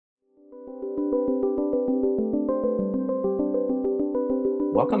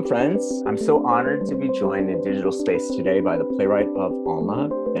Welcome, friends. I'm so honored to be joined in digital space today by the playwright of Alma,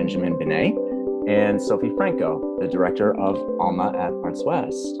 Benjamin Benne, and Sophie Franco, the director of Alma at Arts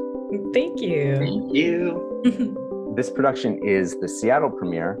West. Thank you. Thank you. This production is the Seattle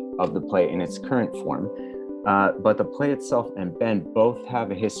premiere of the play in its current form, but the play itself and Ben both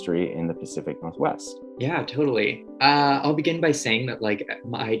have a history in the Pacific Northwest. Yeah, totally. I'll begin by saying that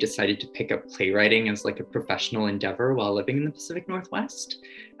I decided to pick up playwriting as a professional endeavor while living in the Pacific Northwest.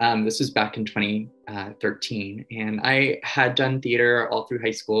 This was back in 2013, and I had done theater all through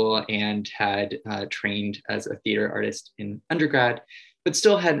high school and had trained as a theater artist in undergrad, but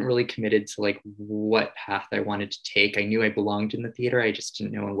still hadn't really committed to what path I wanted to take. I knew I belonged in the theater. I just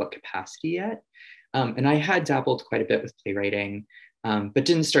didn't know in what capacity yet. And I had dabbled quite a bit with playwriting, but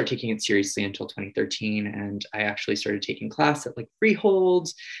didn't start taking it seriously until 2013. And I actually started taking class at Freehold.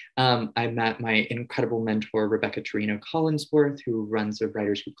 I met my incredible mentor, Rebecca Torino-Collinsworth, who runs a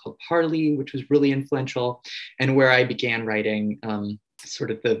writers group called Parley, which was really influential, and where I began writing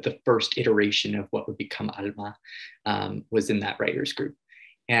sort of the first iteration of what would become Alma was in that writers group.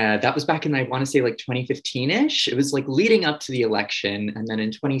 And that was back in, I want to say 2015-ish. It was leading up to the election. And then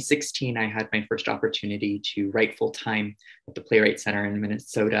in 2016, I had my first opportunity to write full time at the Playwright Center in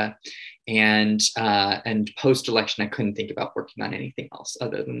Minnesota. And post-election, I couldn't think about working on anything else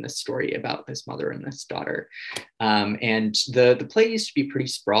other than this story about this mother and this daughter. And the play used to be pretty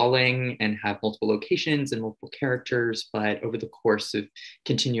sprawling and have multiple locations and multiple characters. But over the course of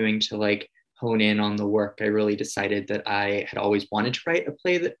continuing to hone in on the work, I really decided that I had always wanted to write a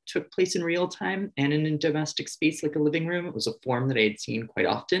play that took place in real time and in a domestic space like a living room. It was a form that I had seen quite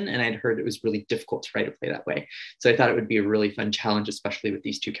often, and I'd heard it was really difficult to write a play that way. So I thought it would be a really fun challenge, especially with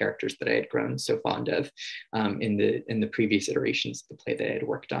these two characters that I had grown so fond of in the previous iterations of the play that I had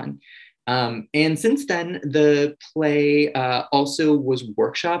worked on. And since then, the play also was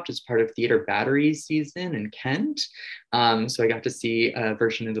workshopped as part of Theater Battery's season in Kent. So I got to see a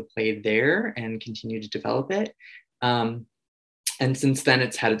version of the play there and continue to develop it. And since then,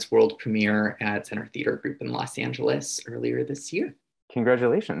 it's had its world premiere at Center Theater Group in Los Angeles earlier this year.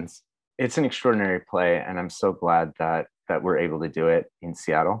 Congratulations. It's an extraordinary play, and I'm so glad that we're able to do it in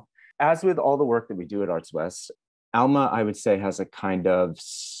Seattle. As with all the work that we do at Arts West, Alma, I would say, has a kind of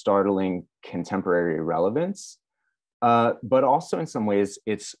startling contemporary relevance, but also in some ways,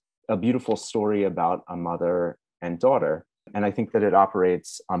 it's a beautiful story about a mother and daughter. And I think that it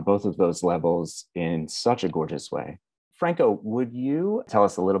operates on both of those levels in such a gorgeous way. Franco, would you tell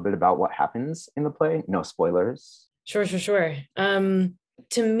us a little bit about what happens in the play? No spoilers. Sure. To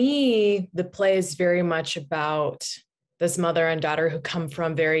me, the play is very much about this mother and daughter who come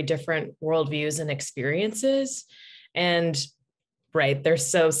from very different worldviews and experiences. And they're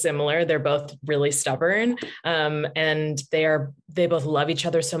so similar. They're both really stubborn. And they both love each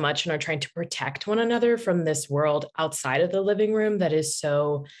other so much and are trying to protect one another from this world outside of the living room that is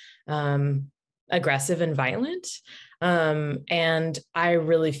so aggressive and violent. And I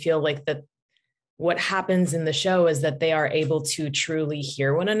really feel that what happens in the show is that they are able to truly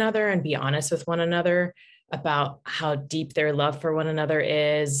hear one another and be honest with one another about how deep their love for one another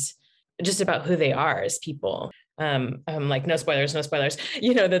is, just about who they are as people. No spoilers,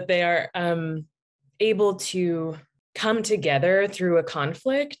 that they are able to come together through a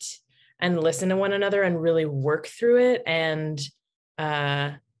conflict and listen to one another and really work through it and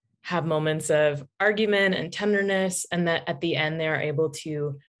have moments of argument and tenderness. And that at the end, they are able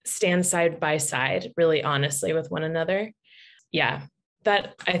to stand side by side, really honestly with one another. Yeah,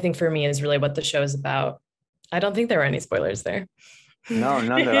 that I think for me is really what the show is about. I don't think there were any spoilers there. No,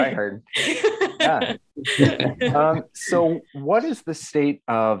 none that I heard. Yeah. So what is the state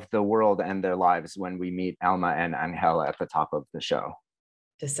of the world and their lives when we meet Alma and Angel at the top of the show?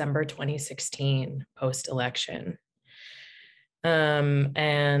 December 2016, post-election.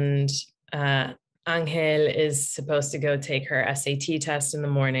 And Angel is supposed to go take her SAT test in the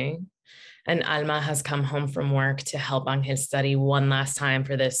morning. And Alma has come home from work to help Angel study one last time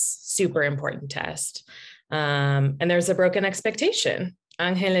for this super important test. And there's a broken expectation.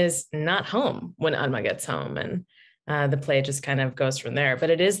 Angel is not home when Alma gets home, and the play just kind of goes from there. But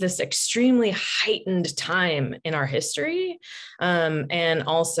it is this extremely heightened time in our history. And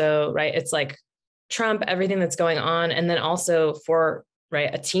also, it's Trump, everything that's going on. And then also for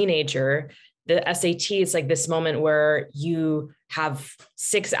a teenager, the SAT is this moment where you have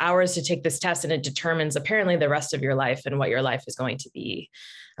 6 hours to take this test, and it determines apparently the rest of your life and what your life is going to be.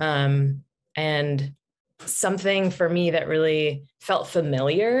 And something for me that really felt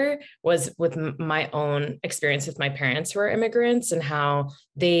familiar was with my own experience with my parents who are immigrants and how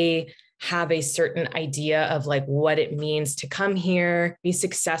they have a certain idea of like what it means to come here, be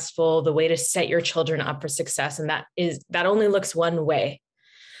successful, the way to set your children up for success. And that only looks one way.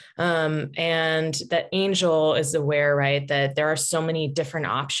 And that Angel is aware, right, that there are so many different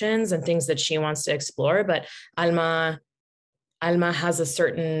options and things that she wants to explore, but Alma has a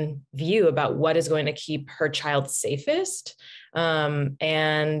certain view about what is going to keep her child safest.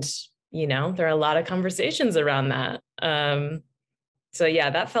 And, you know, there are a lot of conversations around that. So yeah,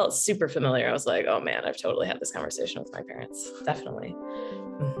 that felt super familiar. I was like, oh man, I've totally had this conversation with my parents. Definitely.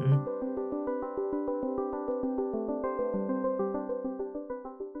 Mm-hmm.